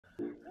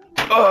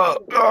Morty.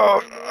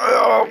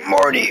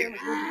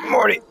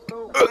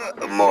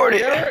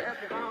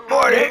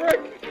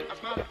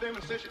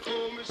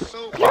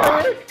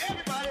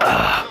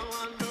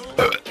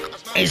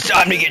 It's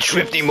time to get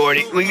swifty,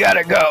 Morty. We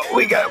gotta go.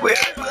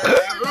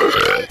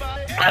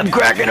 I'm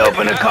cracking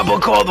open a couple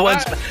cold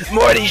ones.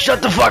 Morty,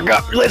 shut the fuck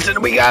up. Listen,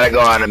 we gotta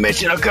go on a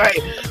mission, okay?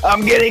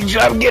 I'm getting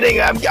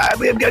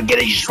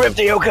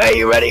swifty, okay?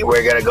 You ready?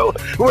 We're gonna go.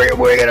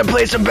 We're gonna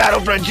play some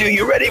Battlefront 2.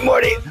 You ready,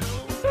 Morty?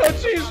 Oh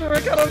jeez,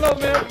 Rick, I don't know,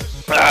 man.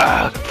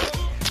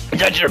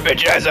 Touch your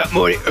bitch ass up,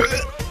 Morty.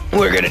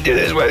 We're gonna do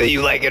this whether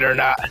you like it or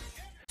not.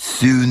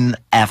 Soon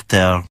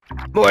after.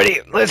 Morty,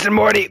 listen,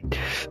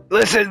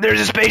 there's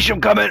a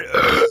spaceship coming.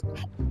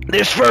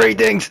 There's furry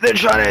things. They're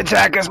trying to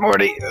attack us,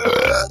 Morty.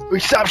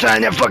 Stop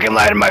shining that fucking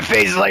light in my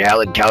face. It's like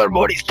Helen Keller,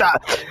 Morty.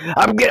 Stop.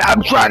 I'm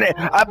trying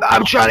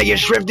to get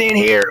swifty in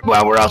here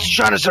while we're also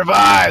trying to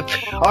survive.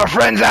 Our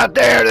friends out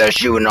there, they're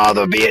shooting all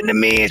the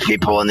Vietnamese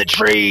people in the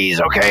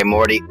trees. Okay,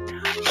 Morty.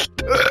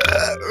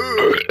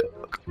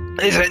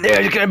 Listen,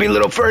 there's gonna be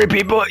little furry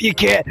people. You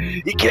can't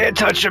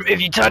touch them.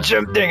 If you touch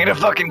them, they're gonna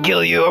fucking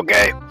kill you.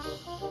 Okay.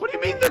 What do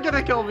you mean they're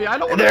gonna kill me? I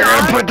don't want to. They're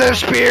gonna put their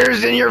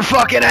spears in your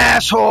fucking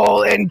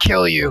asshole and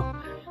kill you.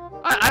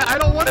 I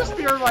don't want to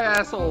spear in my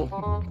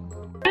asshole.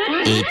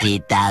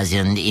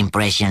 80,000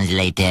 impressions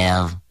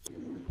later.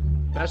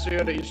 Master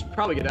Yoda, you should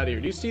probably get out of here.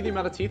 Do you see the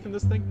amount of teeth in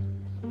this thing?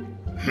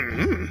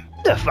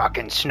 The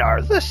fucking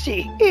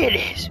Snarlessy. It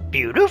is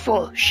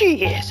beautiful.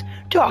 She is.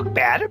 Talk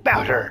bad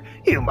about her.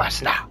 You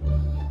must not.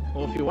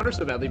 Well, if you want her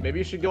so badly, maybe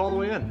you should go all the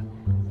way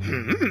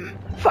in.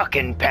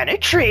 Fucking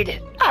penetrate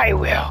it. I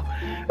will.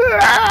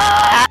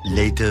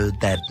 Later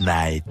that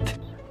night.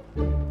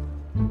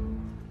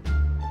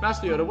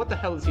 Master Yoda, what the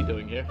hell is he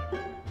doing here?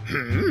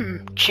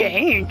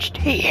 Changed.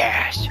 He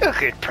has. A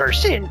good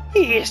person.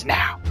 He is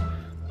now.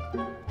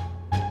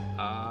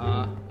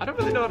 I don't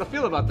really know how to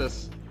feel about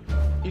this.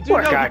 You do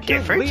Work know out he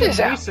killed differences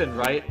Liam out. Neeson,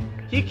 right?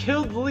 He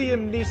killed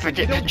Liam Neeson.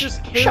 You don't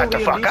just kill Shut the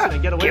Liam fuck Neeson up.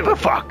 and get away Give with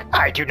a fuck.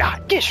 I do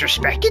not.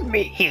 Disrespected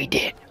me. He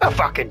did. A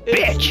fucking It's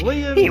bitch.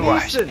 Liam He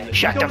Neeson. was.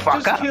 Shut You the don't fuck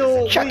just up.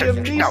 kill Shut the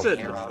Liam no.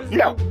 Neeson.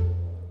 No.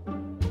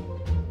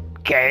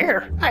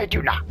 Care? I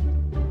do not.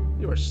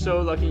 You are so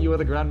lucky you are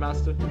the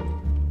Grandmaster.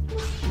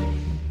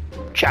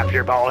 Chop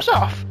your balls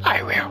off.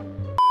 I will.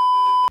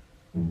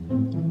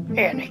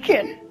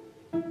 Anakin,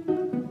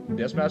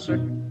 Yes, Master?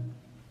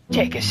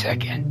 take a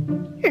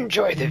second.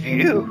 Enjoy the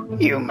view.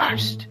 You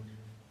must.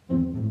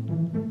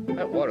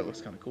 That water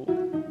looks kind of cool.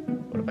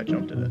 What if I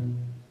jumped in it?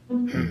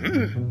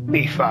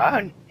 Be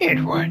fun.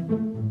 It would.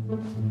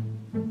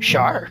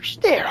 Sharks,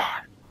 there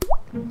are.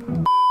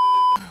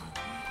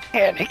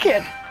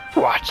 Anakin,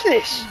 watch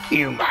this.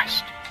 You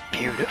must.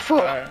 Beautiful.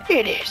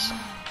 It is.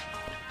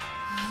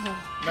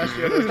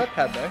 Master Yoda, is that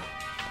Padme?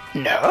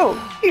 No,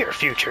 your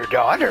future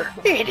daughter.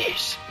 It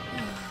is.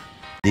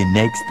 The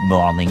next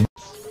morning.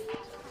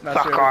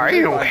 Master Fuck Yoda, are did they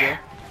you find wearing?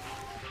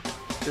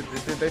 Did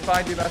they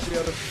find you, Master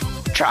Yoda?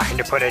 Trying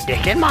to put a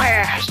dick in my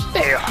ass.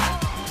 They are.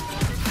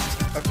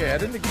 Okay, I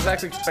didn't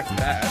exactly expect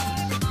that.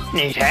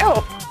 Need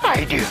help?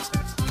 I do.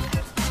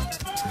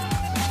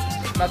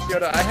 Master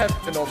Yoda, I have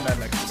an old man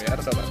next to me. I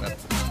don't know about that.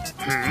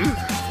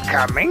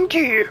 Coming to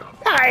you.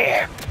 I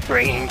am.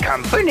 Bringing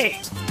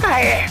company.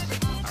 I am.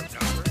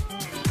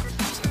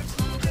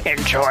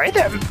 Enjoy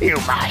them. You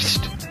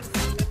must.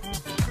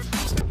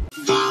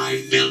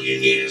 5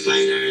 billion years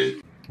later.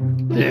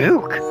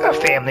 Luke, a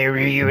family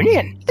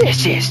reunion.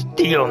 This is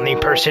the only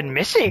person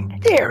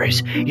missing. There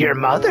is your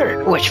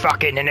mother, which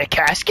fucking in a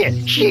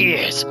casket. She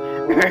is.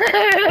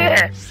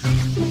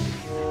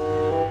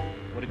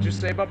 What did you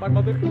say about my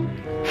mother?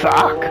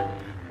 Fuck.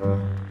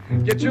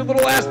 Get your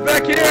little ass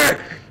back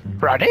here!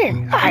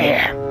 Running. I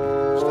am.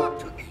 Stop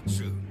to eat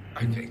soon,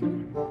 I think.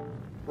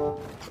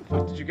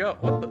 Where did you go?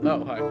 What the?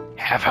 Oh, hi.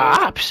 Have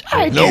hops.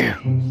 I do.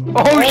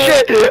 Oh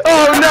shit.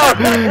 Oh no.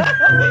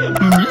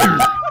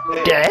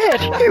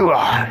 Dead. You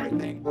are.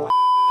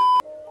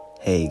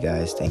 Hey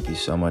guys, thank you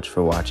so much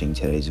for watching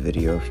today's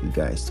video. If you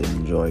guys did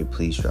enjoy,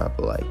 please drop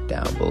a like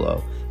down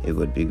below. It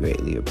would be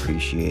greatly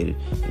appreciated.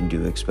 And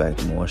do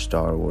expect more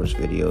Star Wars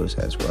videos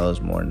as well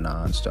as more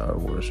non-Star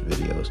Wars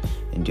videos.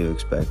 And do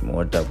expect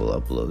more double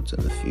uploads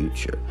in the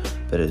future.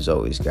 But as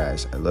always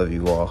guys, I love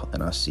you all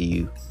and I'll see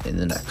you in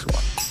the next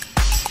one.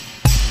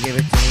 Give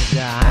it to me,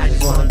 God. I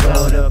just wanna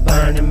go to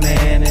Burning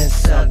Man and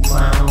suck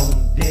my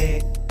own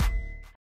dick.